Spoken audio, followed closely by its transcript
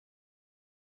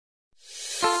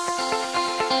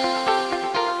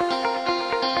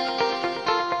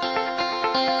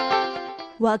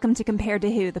Welcome to Compared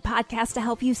to Who, the podcast to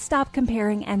help you stop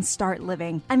comparing and start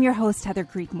living. I'm your host, Heather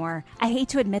Creekmore. I hate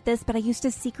to admit this, but I used to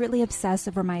secretly obsess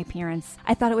over my appearance.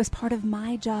 I thought it was part of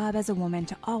my job as a woman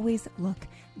to always look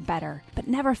better, but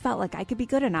never felt like I could be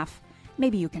good enough.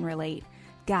 Maybe you can relate.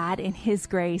 God, in His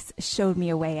grace, showed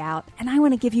me a way out, and I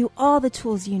want to give you all the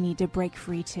tools you need to break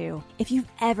free too. If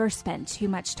you've ever spent too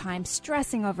much time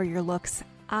stressing over your looks,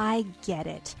 I get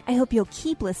it. I hope you'll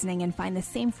keep listening and find the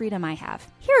same freedom I have.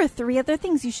 Here are 3 other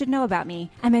things you should know about me.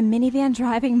 I'm a minivan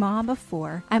driving mom of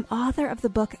 4. I'm author of the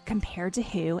book Compared to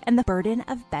Who and the Burden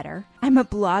of Better. I'm a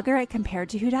blogger at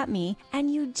comparedtowho.me, and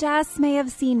you just may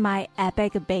have seen my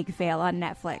epic bake fail on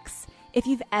Netflix. If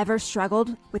you've ever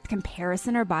struggled with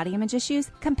comparison or body image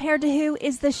issues, Compared to Who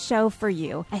is the show for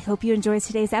you. I hope you enjoyed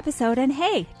today's episode, and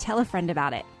hey, tell a friend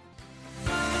about it.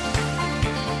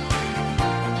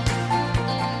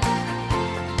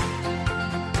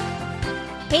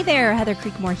 Hey there, Heather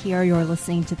Creekmore here. You're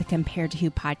listening to the Compared to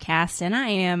Who podcast, and I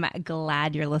am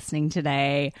glad you're listening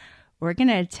today. We're going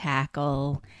to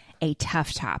tackle a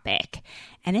tough topic,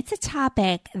 and it's a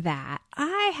topic that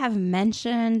I have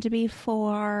mentioned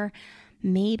before,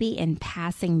 maybe in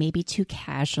passing, maybe too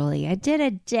casually. I did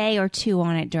a day or 2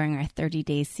 on it during our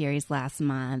 30-day series last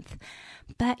month.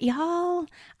 But y'all,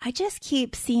 I just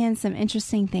keep seeing some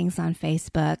interesting things on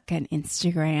Facebook and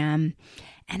Instagram.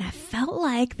 And I felt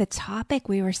like the topic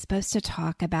we were supposed to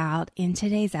talk about in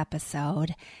today's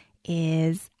episode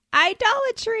is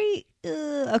idolatry.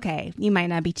 Okay, you might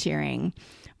not be cheering.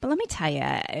 But let me tell you,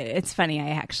 it's funny.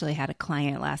 I actually had a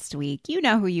client last week. You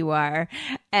know who you are.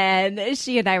 And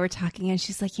she and I were talking, and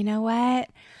she's like, you know what?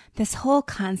 This whole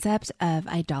concept of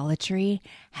idolatry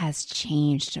has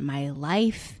changed my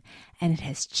life, and it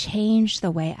has changed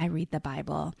the way I read the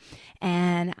Bible.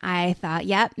 And I thought,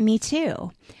 yep, me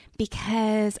too.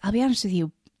 Because I'll be honest with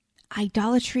you,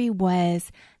 idolatry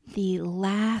was the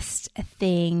last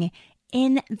thing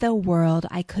in the world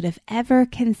I could have ever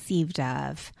conceived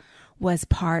of was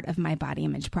part of my body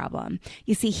image problem.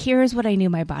 You see, here's what I knew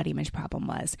my body image problem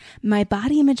was. My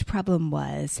body image problem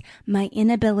was my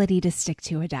inability to stick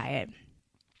to a diet.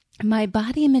 My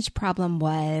body image problem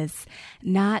was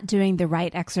not doing the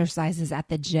right exercises at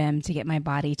the gym to get my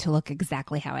body to look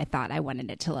exactly how I thought I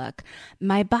wanted it to look.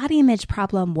 My body image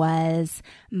problem was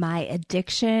my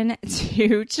addiction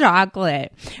to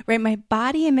chocolate, right? My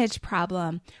body image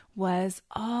problem was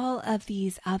all of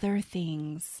these other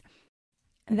things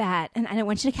that, and I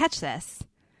want you to catch this,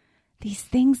 these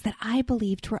things that I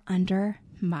believed were under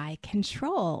my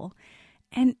control.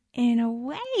 And in a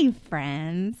way,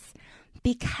 friends,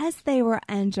 because they were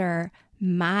under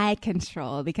my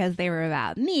control, because they were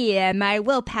about me and my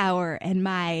willpower and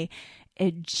my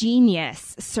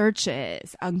genius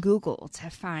searches on Google to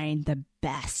find the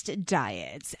best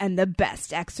diets and the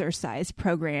best exercise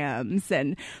programs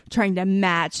and trying to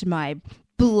match my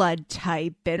blood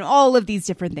type and all of these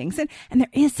different things. And there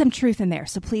is some truth in there.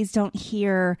 So please don't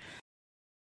hear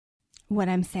what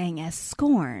I'm saying as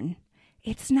scorn.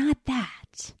 It's not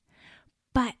that.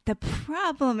 But the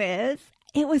problem is,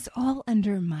 it was all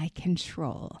under my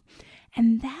control.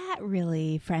 And that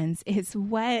really, friends, is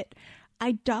what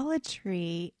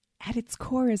idolatry at its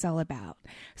core is all about.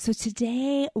 So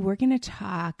today we're going to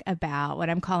talk about what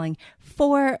I'm calling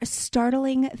 4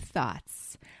 startling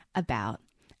thoughts about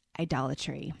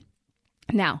idolatry.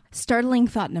 Now, startling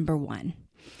thought number 1,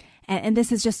 and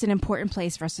this is just an important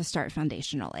place for us to start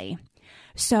foundationally.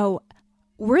 So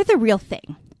we're the real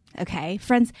thing. Okay,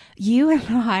 friends, you and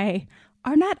I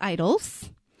are not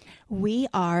idols. We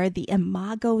are the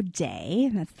imago Dei,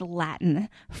 that's the Latin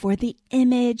for the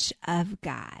image of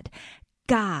God.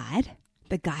 God,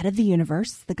 the God of the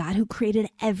universe, the God who created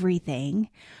everything,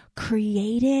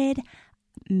 created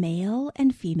male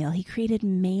and female. He created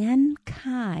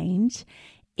mankind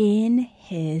in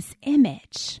His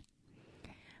image.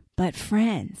 But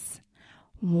friends,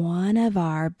 one of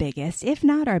our biggest, if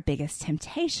not our biggest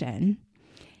temptation,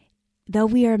 though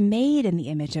we are made in the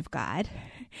image of God,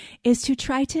 is to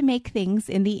try to make things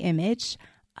in the image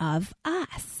of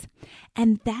us.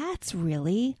 And that's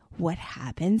really what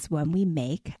happens when we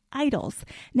make idols.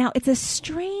 Now, it's a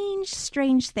strange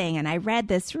thing. And I read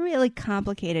this really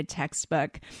complicated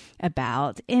textbook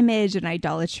about image and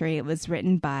idolatry. It was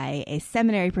written by a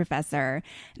seminary professor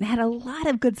and had a lot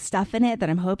of good stuff in it that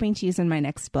I'm hoping to use in my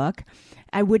next book.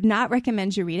 I would not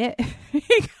recommend you read it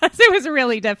because it was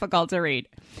really difficult to read.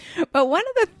 But one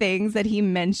of the things that he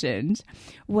mentioned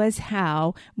was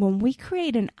how when we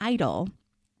create an idol,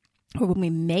 or when we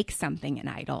make something an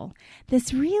idol,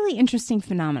 this really interesting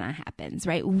phenomenon happens,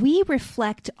 right? We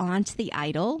reflect onto the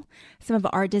idol some of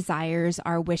our desires,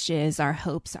 our wishes, our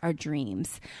hopes, our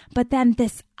dreams. But then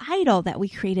this idol that we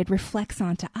created reflects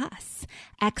onto us.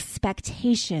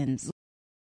 Expectations,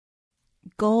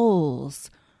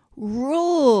 goals,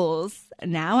 rules.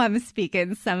 Now I'm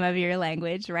speaking some of your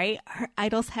language, right? Our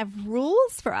idols have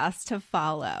rules for us to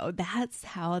follow. That's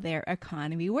how their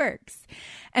economy works.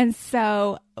 And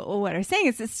so what I'm saying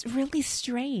is it's really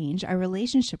strange, our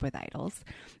relationship with idols,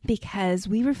 because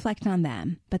we reflect on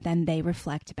them, but then they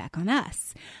reflect back on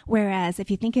us. Whereas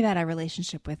if you think about our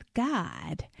relationship with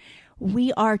God,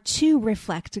 we are to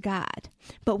reflect God,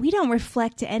 but we don't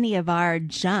reflect any of our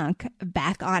junk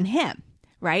back on him.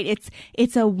 Right?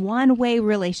 It's a one-way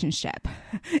relationship.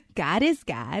 God is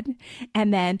God,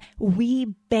 and then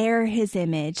we bear his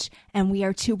image, and we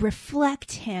are to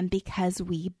reflect him because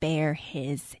we bear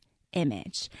his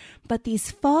image. But these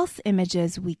false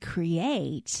images we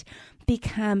create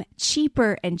become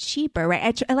cheaper and cheaper,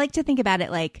 right? I like to think about it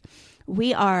like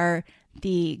we are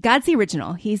God's the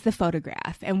original. He's the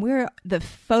photograph, and we're the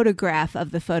photograph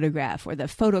of the photograph, or the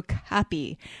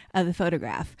photocopy of the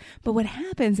photograph. But what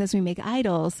happens as we make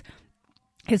idols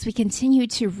is we continue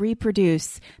to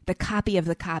reproduce the copy of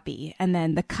the copy, and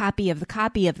then the copy of the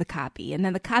copy of the copy, and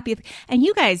then the copy of, and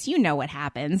you guys, you know what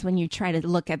happens when you try to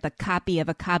look at the copy of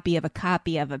a copy of a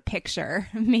copy of a picture,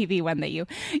 maybe one that you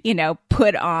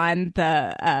put on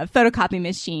the photocopy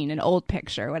machine, an old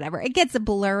picture, whatever. It gets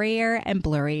blurrier and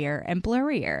blurrier and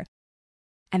blurrier.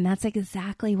 And that's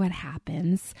exactly what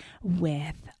happens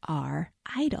with our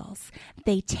idols.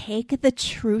 They take the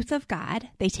truth of God,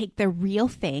 they take the real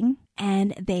thing,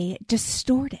 and they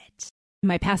distort it.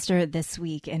 My pastor this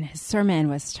week in his sermon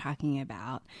was talking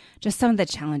about just some of the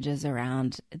challenges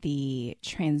around the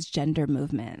transgender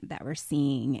movement that we're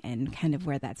seeing and kind of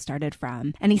where that started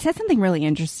from. And he said something really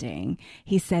interesting.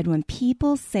 He said, when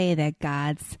people say that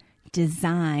God's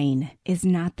design is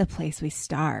not the place we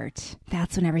start,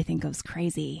 that's when everything goes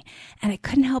crazy. And I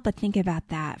couldn't help but think about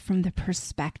that from the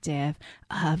perspective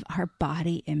of our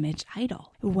body image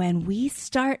idol. When we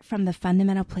start from the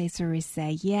fundamental place where we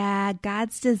say, yeah,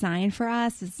 God's design for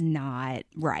us is not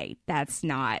right. That's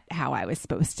not how I was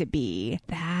supposed to be.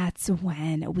 That's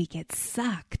when we get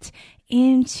sucked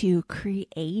into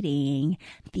creating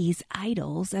these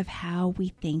idols of how we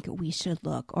think we should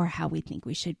look or how we think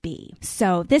we should be.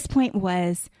 So this point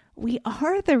was, we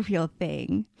are the real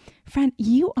thing. Friend,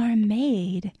 you are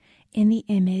made in the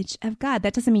image of God.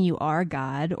 That doesn't mean you are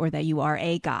God or that you are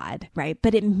a God, right?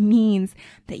 But it means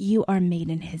that you are made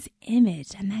in his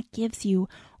image, and that gives you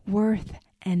worth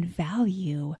and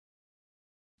value.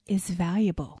 Is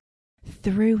valuable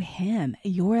through him,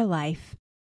 your life.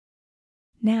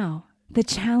 Now, the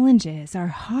challenge is our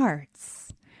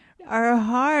hearts. Our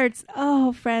hearts,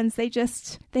 oh, friends, they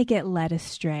get led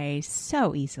astray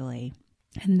so easily.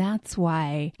 And that's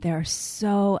why there are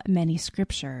so many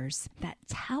scriptures that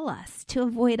tell us to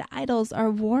avoid idols or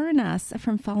warn us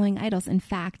from following idols. In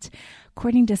fact,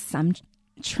 according to some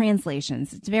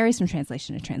translations, it varies from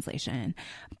translation to translation,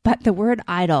 but the word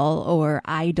idol or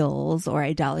idols or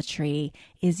idolatry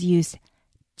is used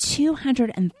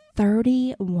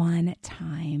 231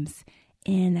 times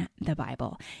in the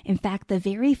Bible. In fact, the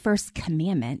very first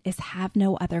commandment is have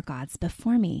no other gods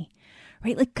before me.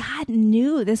 Right? Like God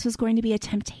knew this was going to be a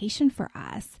temptation for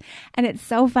us. And it's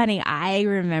so funny. I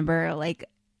remember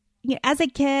as a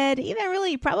kid, even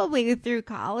really probably through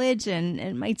college and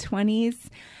in my 20s,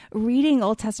 reading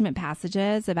Old Testament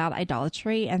passages about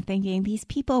idolatry and thinking these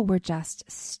people were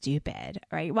just stupid,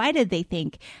 right? Why did they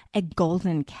think a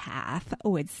golden calf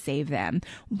would save them?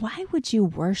 Why would you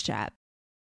worship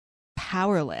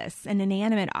powerless, an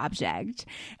inanimate object?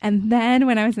 And then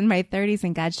when I was in my 30s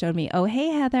and God showed me, oh, hey,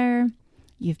 Heather,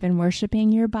 you've been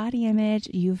worshiping your body image.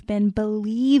 You've been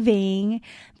believing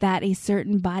that a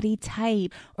certain body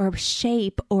type or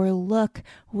shape or look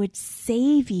would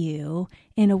save you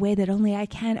in a way that only I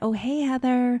can. Oh, hey,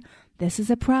 Heather, this is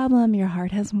a problem. Your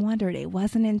heart has wandered. It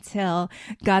wasn't until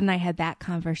God and I had that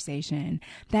conversation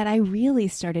that I really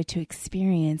started to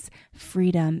experience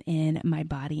freedom in my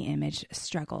body image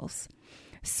struggles.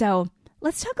 So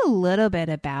let's talk a little bit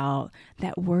about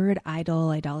that word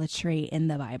idol, idolatry in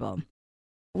the Bible.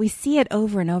 We see it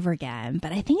over and over again,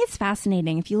 but I think it's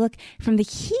fascinating. If you look from the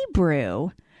Hebrew,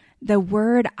 the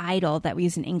word idol that we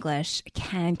use in English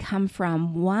can come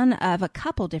from one of a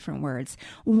couple different words.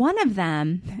 One of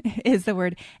them is the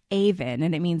word avon,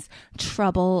 and it means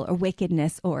trouble or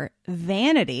wickedness or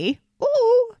vanity.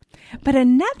 Ooh. But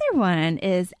another one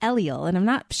is Eliel, and I'm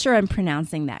not sure I'm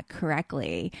pronouncing that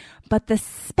correctly, but the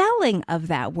spelling of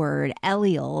that word,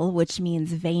 Eliel, which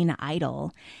means vain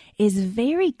idol, is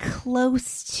very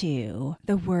close to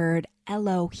the word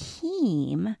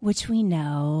Elohim, which we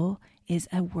know is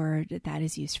a word that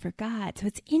is used for God. So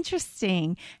it's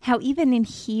interesting how even in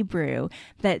Hebrew,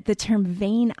 that the term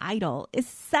vain idol is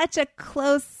such a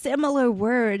close, similar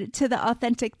word to the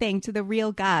authentic thing, to the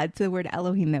real God, to the word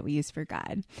Elohim that we use for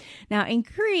God. Now in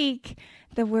Greek,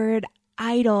 the word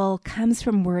idol comes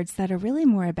from words that are really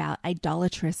more about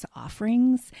idolatrous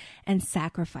offerings and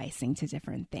sacrificing to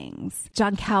different things.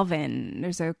 John Calvin,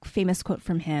 there's a famous quote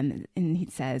from him, and he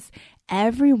says,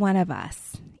 "Every one of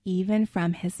us, even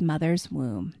from his mother's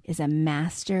womb, is a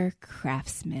master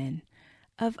craftsman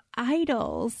of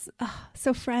idols." Oh,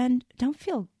 so friend, don't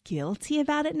feel guilty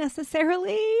about it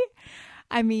necessarily.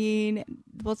 I mean,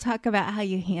 we'll talk about how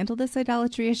you handle this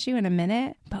idolatry issue in a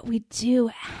minute, but we do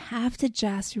have to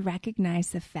just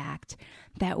recognize the fact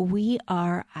that we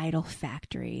are idol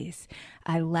factories.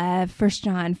 I love 1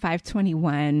 John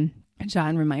 5:21.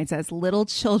 John reminds us, little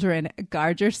children,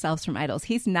 guard yourselves from idols.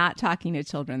 He's not talking to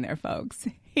children there, folks.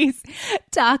 He's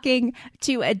talking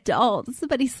to adults,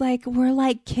 but he's like, we're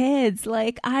like kids.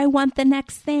 Like, I want the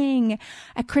next thing.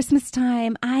 At Christmas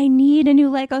time, I need a new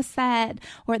Lego set.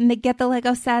 Or then they get the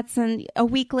Lego sets, and a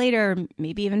week later,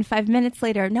 maybe even 5 minutes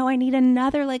later, no, I need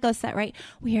another Lego set, right?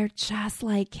 We are just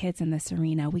like kids in this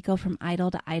arena. We go from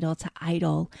idol to idol to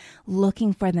idol,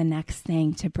 looking for the next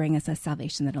thing to bring us a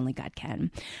salvation that only God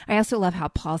can. I also love how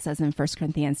Paul says in 1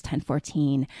 Corinthians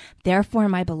 10:14, "Therefore,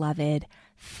 my beloved,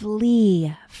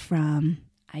 flee from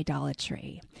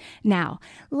idolatry." Now,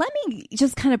 let me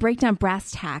just kind of break down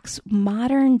brass tacks.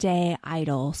 Modern day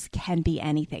idols can be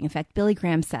anything. In fact, Billy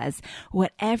Graham says,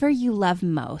 whatever you love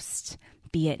most,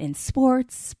 be it in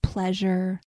sports,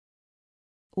 pleasure,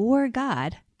 or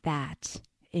God, that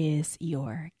is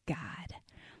your God.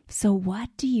 So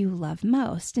what do you love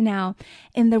most? Now,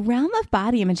 in the realm of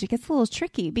body image, it gets a little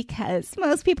tricky because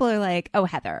most people are like, oh,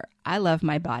 Heather, I love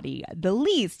my body the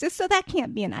least. So that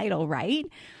can't be an idol, right?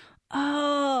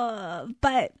 Oh,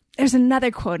 but there's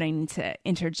another quote I need to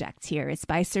interject here. It's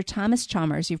by Sir Thomas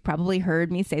Chalmers. You've probably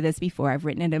heard me say this before. I've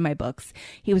written it in my books.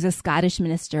 He was a Scottish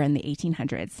minister in the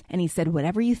 1800s. And he said,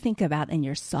 whatever you think about in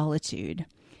your solitude,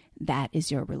 that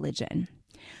is your religion.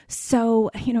 So,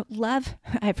 love,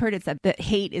 I've heard it said that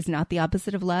hate is not the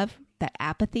opposite of love, that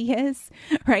apathy is,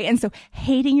 right? And so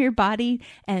hating your body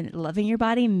and loving your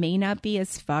body may not be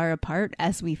as far apart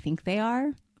as we think they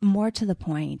are. More to the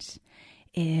point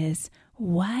is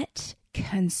what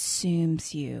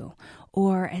consumes you.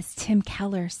 Or as Tim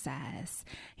Keller says,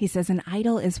 he says, an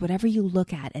idol is whatever you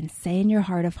look at and say in your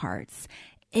heart of hearts,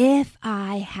 if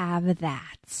I have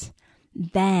that,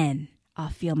 then I'll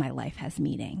feel my life has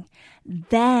meaning.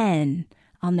 Then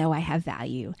I'll know I have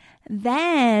value.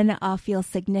 Then I'll feel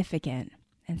significant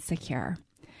and secure.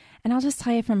 And I'll just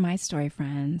tell you from my story,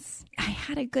 friends, I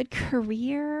had a good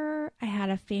career. I had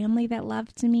a family that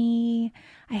loved me.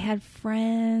 I had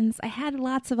friends. I had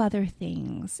lots of other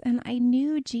things. And I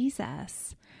knew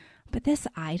Jesus. But this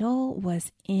idol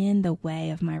was in the way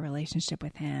of my relationship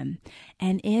with him.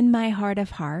 And in my heart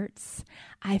of hearts,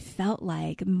 I felt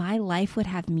like my life would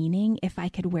have meaning if I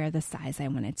could wear the size I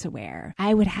wanted to wear.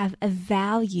 I would have a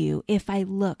value if I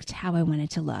looked how I wanted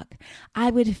to look. I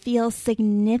would feel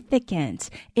significant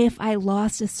if I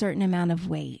lost a certain amount of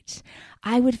weight.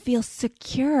 I would feel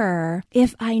secure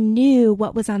if I knew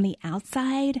what was on the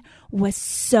outside was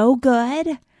so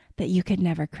good that you could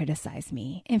never criticize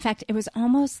me. In fact, it was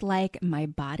almost like my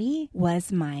body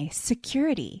was my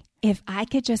security. If I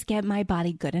could just get my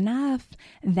body good enough,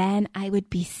 then I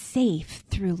would be safe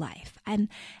through life. And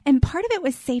part of it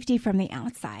was safety from the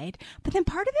outside, but then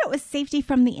part of it was safety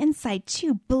from the inside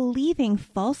too, believing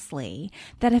falsely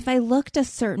that if I looked a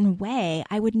certain way,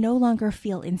 I would no longer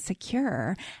feel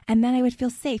insecure, and then I would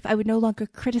feel safe. I would no longer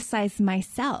criticize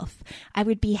myself. I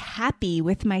would be happy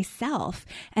with myself,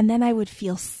 and then I would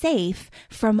feel safe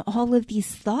from all of these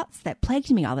thoughts that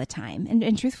plagued me all the time.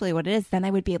 And truthfully, what it is, then I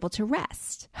would be able to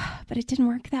rest. But it didn't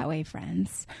work that way,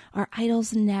 friends. Our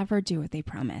idols never do what they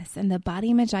promise, and the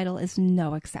body image idol is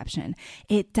no exception.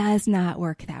 It does not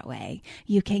work that way.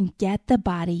 You can get the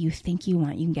body you think you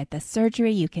want. You can get the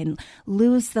surgery. You can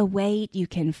lose the weight. You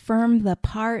can firm the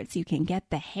parts. You can get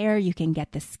the hair. You can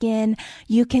get the skin.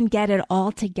 You can get it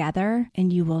all together,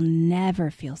 and you will never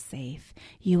feel safe.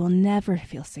 You will never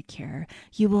feel secure.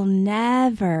 You will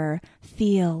never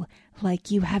feel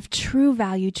like you have true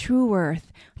value, true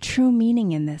worth, true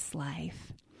meaning in this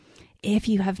life if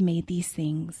you have made these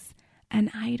things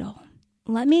an idol.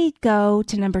 let me go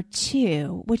to number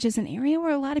 2, which is an area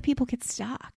where a lot of people get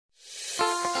stuck.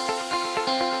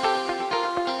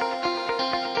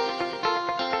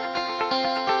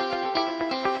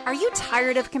 Are you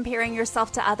tired of comparing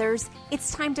yourself to others?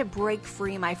 It's time to break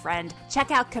free, my friend. Check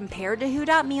out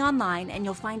comparedtowho.me online and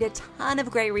you'll find a ton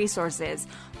of great resources,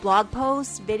 blog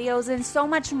posts, videos, and so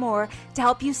much more to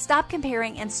help you stop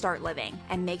comparing and start living.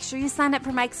 And make sure you sign up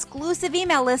for my exclusive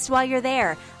email list while you're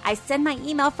there. I send my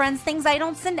email friends things I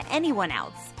don't send anyone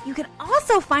else. You can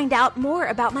also find out more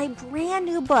about my brand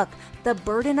new book, The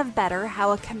Burden of Better: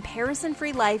 How a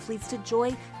Comparison-Free Life Leads to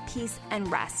Joy, Peace,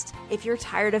 and Rest. If you're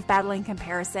tired of battling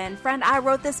comparison, friend, I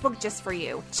wrote this book just for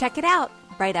you. Check it out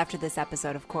right after this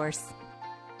episode, of course.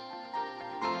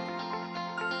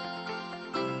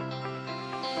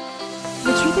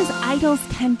 The truth is, idols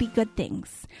can be good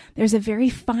things. There's a very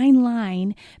fine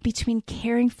line between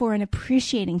caring for and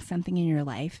appreciating something in your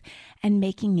life and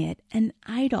making it an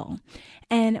idol.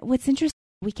 And what's interesting,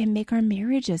 we can make our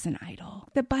marriages an idol.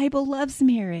 The Bible loves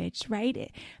marriage,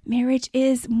 right? Marriage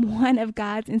is one of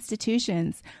God's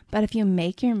institutions. But if you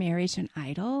make your marriage an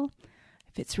idol,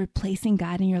 if it's replacing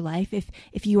God in your life,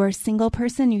 if you are a single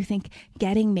person, you think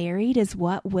getting married is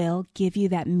what will give you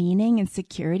that meaning and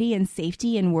security and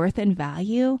safety and worth and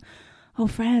value, oh,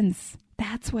 friends,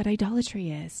 that's what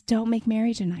idolatry is. Don't make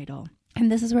marriage an idol. And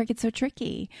this is where it gets so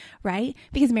tricky, right?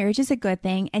 Because marriage is a good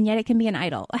thing, and yet it can be an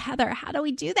idol. Heather, how do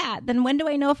we do that? Then when do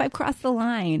I know if I've crossed the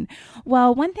line?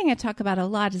 Well, one thing I talk about a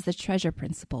lot is the treasure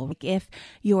principle. Like if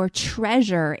your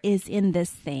treasure is in this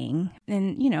thing,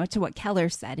 and to what Keller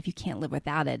said, if you can't live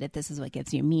without it, if this is what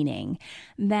gives you meaning,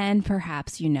 then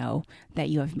perhaps you know that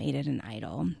you have made it an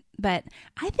idol. But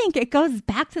I think it goes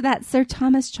back to that Sir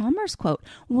Thomas Chalmers quote.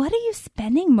 What are you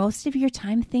spending most of your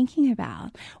time thinking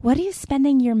about? What are you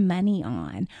spending your money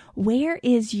on? Where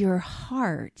is your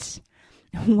heart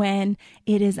when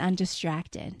it is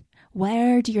undistracted?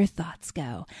 Where do your thoughts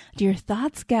go? Do your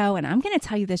thoughts go, and I'm going to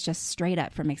tell you this just straight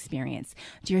up from experience,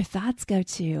 do your thoughts go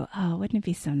to, oh, wouldn't it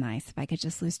be so nice if I could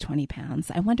just lose 20 pounds?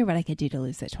 I wonder what I could do to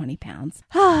lose that 20 pounds.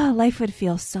 Oh, life would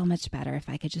feel so much better if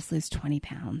I could just lose 20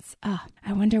 pounds. Oh,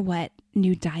 I wonder what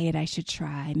new diet I should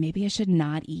try. Maybe I should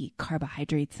not eat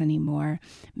carbohydrates anymore.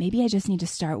 Maybe I just need to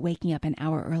start waking up an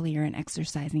hour earlier and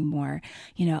exercising more.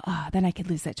 Then I could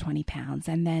lose that 20 pounds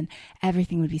and then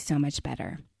everything would be so much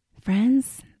better.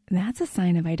 Friends, that's a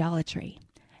sign of idolatry.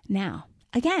 Now,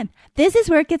 again, this is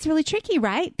where it gets really tricky,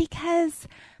 right? Because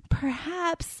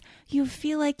perhaps you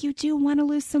feel like you do want to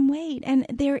lose some weight. And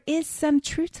there is some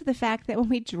truth to the fact that when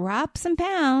we drop some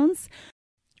pounds,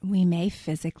 we may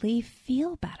physically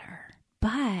feel better.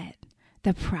 But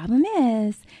the problem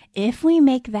is, if we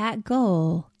make that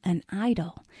goal an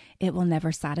idol, it will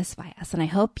never satisfy us. And I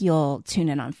hope you'll tune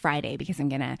in on Friday because I'm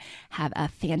going to have a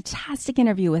fantastic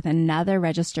interview with another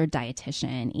registered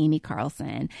dietitian, Amy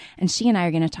Carlson. And she and I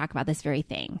are going to talk about this very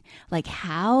thing. Like,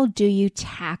 how do you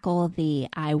tackle the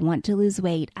I want to lose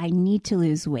weight, I need to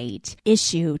lose weight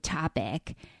issue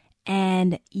topic,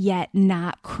 and yet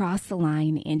not cross the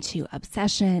line into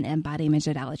obsession and body image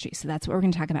idolatry? So that's what we're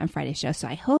going to talk about on Friday's show. So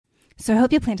I hope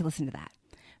you plan to listen to that.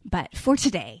 But for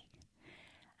today,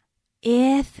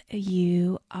 if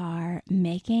you are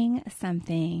making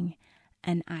something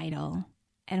an idol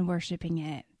and worshiping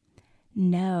it,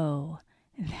 know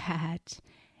that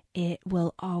it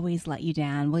will always let you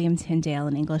down. William Tyndale,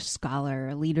 an English scholar,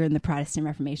 a leader in the Protestant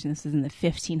Reformation, this was in the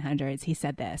 1500s, he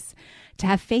said this: to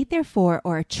have faith, therefore,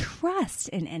 or trust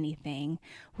in anything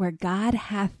where God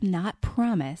hath not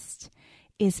promised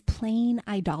is plain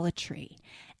idolatry,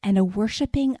 and a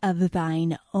worshiping of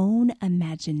thine own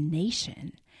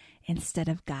imagination instead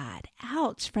of God.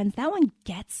 Ouch, friends, that one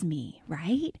gets me,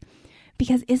 right?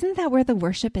 Because isn't that where the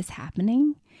worship is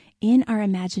happening? In our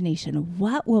imagination.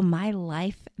 What will my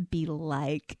life be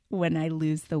like when I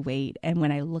lose the weight and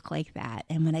when I look like that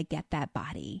and when I get that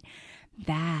body?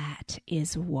 That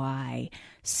is why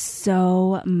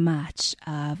so much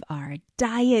of our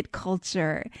diet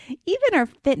culture, even our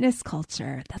fitness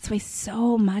culture, that's why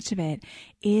so much of it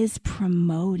is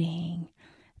promoting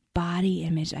body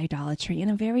image idolatry in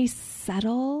a very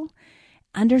subtle,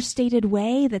 understated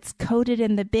way that's coded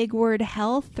in the big word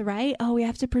health, right? Oh, we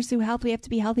have to pursue health. We have to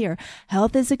be healthier.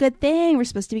 Health is a good thing. We're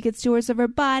supposed to be good stewards of our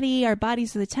body. Our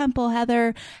bodies are the temple,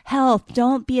 Heather. Health.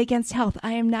 Don't be against health.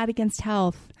 I am not against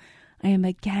health. I am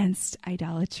against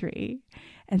idolatry.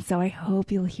 And so I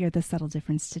hope you'll hear the subtle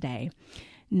difference today.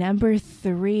 Number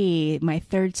 3, my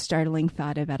third startling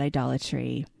thought about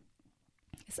idolatry.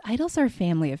 Idols are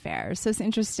family affairs. So it's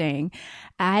interesting.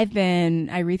 I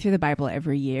read through the Bible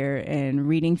every year and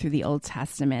reading through the Old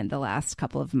Testament the last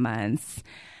couple of months.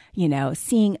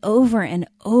 seeing over and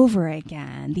over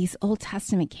again these Old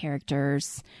Testament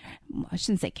characters. I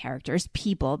shouldn't say characters,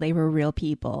 people. They were real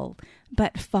people,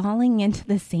 but falling into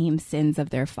the same sins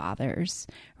of their fathers,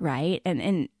 right?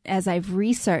 And as I've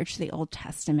researched the Old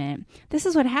Testament, this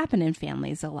is what happened in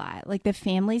families a lot. Like the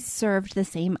families served the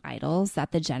same idols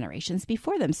that the generations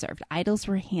before them served. Idols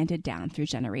were handed down through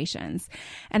generations.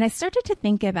 And I started to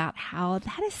think about how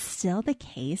that is still the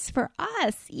case for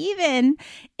us, even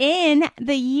in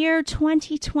the year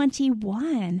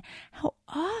 2021. How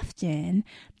often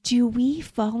do we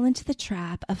fall into the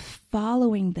trap of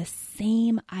following the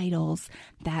same idols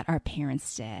that our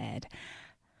parents did?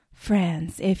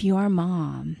 Friends, if your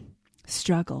mom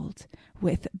struggled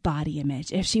with body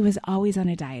image, if she was always on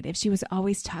a diet, if she was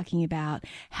always talking about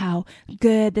how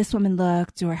good this woman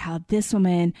looked or how this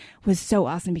woman was so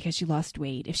awesome because she lost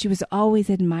weight, if she was always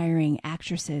admiring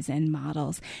actresses and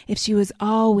models, if she was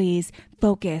always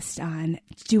focused on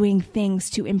doing things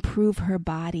to improve her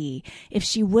body, if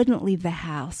she wouldn't leave the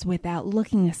house without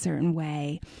looking a certain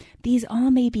way, these all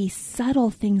may be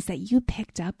subtle things that you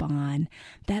picked up on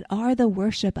that are the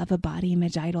worship of a body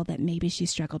image idol that maybe she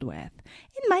struggled with.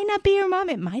 It might not be your mom.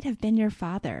 It might have been your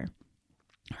father.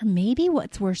 Or maybe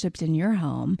what's worshipped in your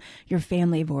home, your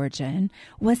family of origin,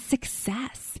 was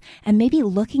success. And maybe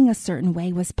looking a certain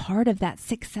way was part of that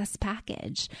success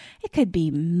package. It could be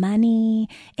money.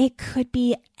 It could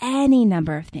be any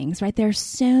number of things, right? There are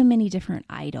so many different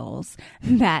idols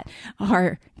that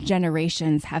our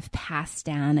generations have passed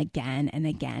down again and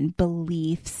again.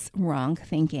 Beliefs, wrong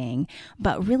thinking,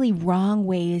 but really wrong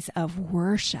ways of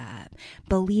worship.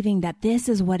 Believing that this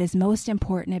is what is most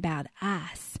important about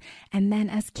us. And then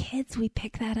as kids, we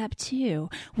pick that up too.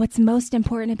 What's most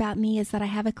important about me is that I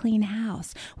have a clean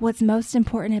house. What's most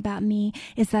important about me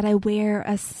is that I wear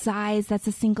a size that's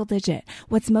a single digit.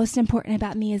 What's most important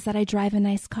about me is that I drive a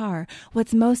nice car.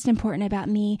 What's most important about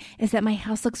me is that my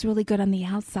house looks really good on the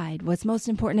outside. What's most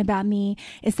important about me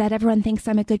is that everyone thinks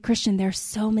I'm a good Christian. There are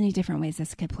so many different ways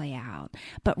this could play out.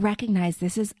 But recognize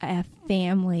this is a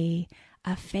family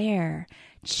affair.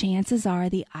 Chances are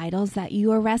the idols that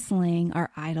you are wrestling are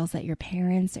idols that your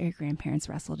parents or your grandparents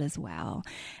wrestled as well.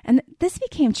 And this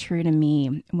became true to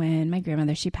me when my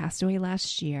grandmother, she passed away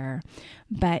last year.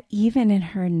 But even in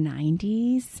her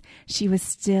 90s, she was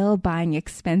still buying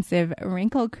expensive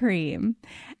wrinkle cream.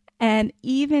 And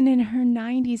even in her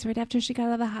 90s, right after she got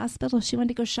out of the hospital, she wanted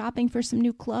to go shopping for some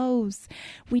new clothes.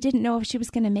 We didn't know if she was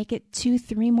going to make it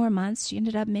 2-3 more months. She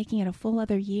ended up making it a full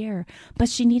other year. But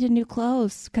she needed new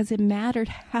clothes because it mattered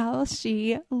how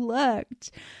she looked.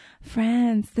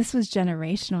 Friends, this was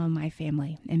generational in my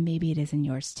family, and maybe it is in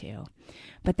yours too.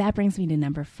 But that brings me to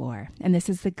number 4, and this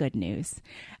is the good news.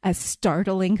 A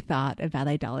startling thought about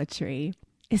idolatry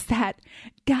is that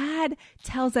God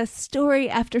tells us story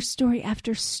after story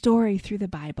after story through the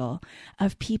Bible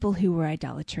of people who were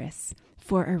idolatrous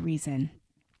for a reason,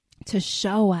 to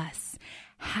show us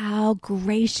how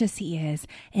gracious He is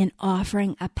in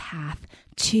offering a path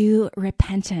to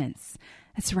repentance.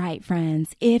 That's right,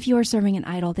 friends. If you're serving an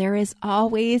idol, there is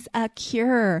always a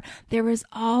cure. There is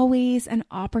always an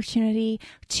opportunity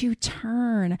to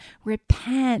turn,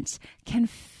 repent,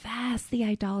 confess the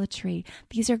idolatry.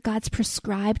 These are God's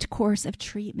prescribed course of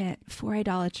treatment for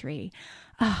idolatry.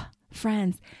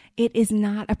 Friends, it is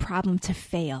not a problem to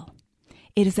fail.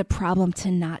 It is a problem to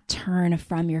not turn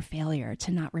from your failure,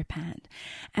 to not repent.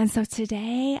 And so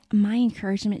today, my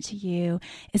encouragement to you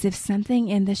is if something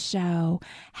in the show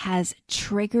has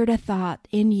triggered a thought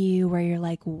in you where you're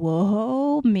like,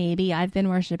 whoa, maybe I've been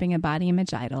worshiping a body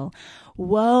image idol.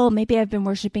 Whoa, maybe I've been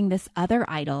worshiping this other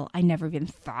idol I never even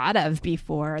thought of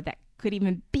before that could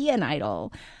even be an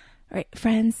idol. All right,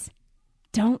 friends,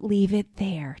 don't leave it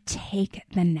there. Take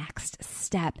the next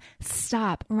step.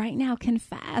 Stop right now.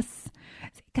 Confess.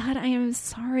 God, I am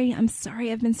sorry. I'm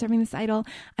sorry I've been serving this idol.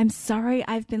 I'm sorry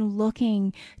I've been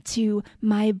looking to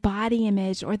my body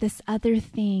image or this other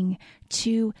thing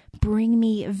to bring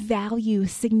me value,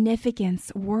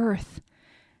 significance, worth.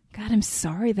 God, I'm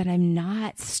sorry that I'm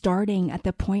not starting at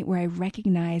the point where I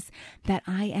recognize that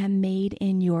I am made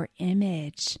in your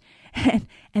image.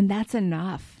 And that's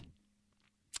enough.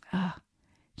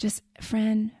 Just,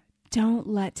 friend, don't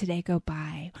let today go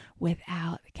by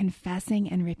without confessing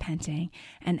and repenting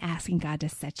and asking God to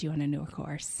set you on a new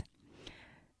course.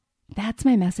 That's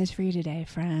my message for you today,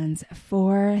 friends.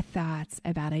 4 thoughts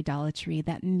about idolatry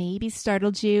that maybe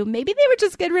startled you. Maybe they were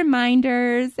just good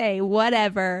reminders. Hey,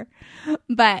 whatever.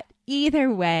 But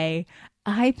either way,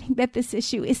 I think that this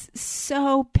issue is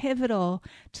so pivotal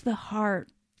to the heart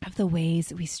of the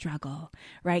ways we struggle,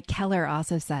 right? Keller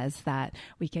also says that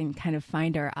we can kind of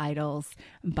find our idols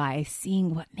by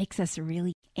seeing what makes us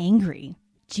really angry.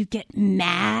 Do you get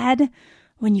mad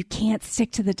when you can't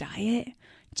stick to the diet?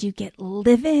 Do you get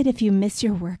livid if you miss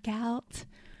your workout?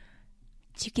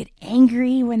 Do you get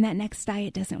angry when that next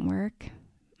diet doesn't work?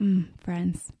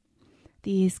 Friends,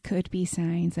 these could be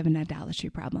signs of an idolatry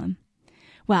problem.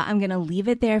 Well, I'm going to leave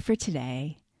it there for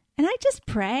today. And I just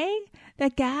pray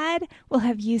that God will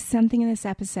have used something in this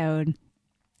episode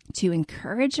to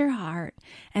encourage your heart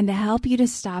and to help you to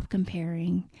stop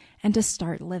comparing and to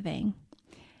start living.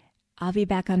 I'll be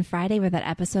back on Friday with that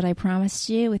episode I promised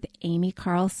you with Amy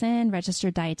Carlson,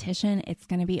 registered dietitian. It's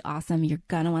going to be awesome. You're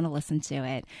going to want to listen to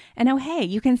it. And oh, hey,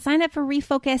 you can sign up for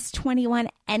Refocus 21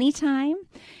 anytime.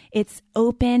 It's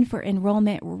open for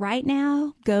enrollment right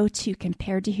now. Go to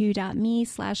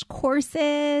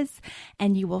comparedtowho.me/courses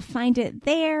and you will find it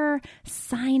there.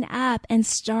 Sign up and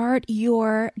start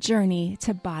your journey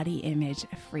to body image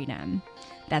freedom.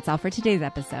 That's all for today's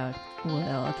episode.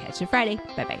 We'll catch you Friday.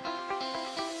 Bye-bye.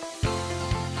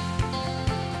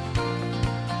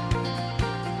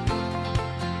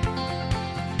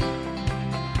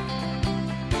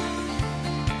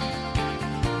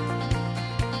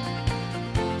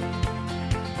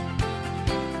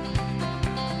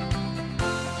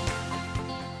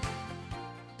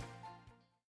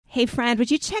 Hey, friend, would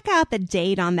you check out the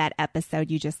date on that episode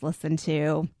you just listened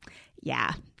to?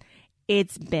 Yeah,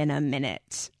 it's been a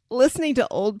minute. Listening to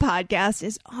old podcasts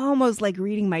is almost like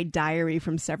reading my diary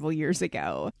from several years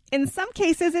ago. In some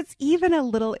cases, it's even a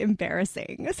little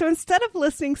embarrassing. So instead of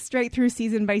listening straight through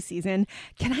season by season,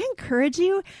 can I encourage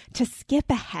you to skip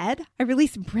ahead? I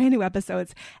release brand new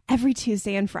episodes every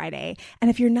Tuesday and Friday. And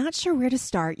if you're not sure where to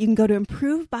start, you can go to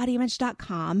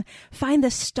improvebodyimage.com, find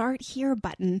the Start Here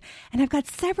button, and I've got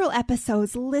several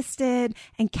episodes listed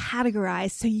and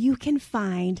categorized so you can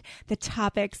find the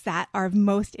topics that are of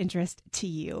most interest to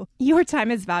you. Your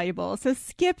time is valuable, so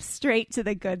skip straight to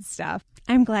the good stuff.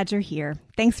 I'm glad you're here.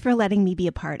 Thanks for letting me be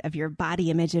a part of your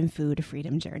body image and food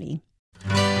freedom journey.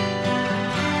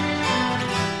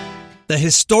 The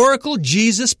Historical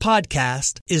Jesus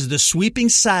Podcast is the sweeping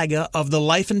saga of the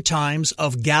life and times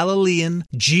of Galilean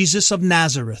Jesus of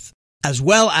Nazareth, as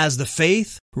well as the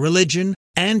faith, religion,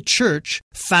 and church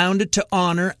founded to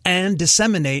honor and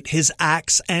disseminate his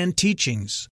acts and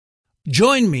teachings.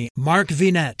 Join me, Mark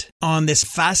Vinette, on this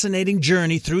fascinating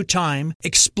journey through time,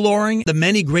 exploring the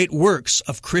many great works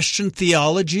of Christian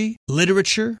theology,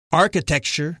 literature,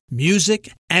 architecture,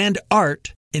 music, and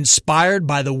art inspired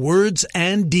by the words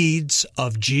and deeds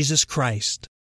of Jesus Christ.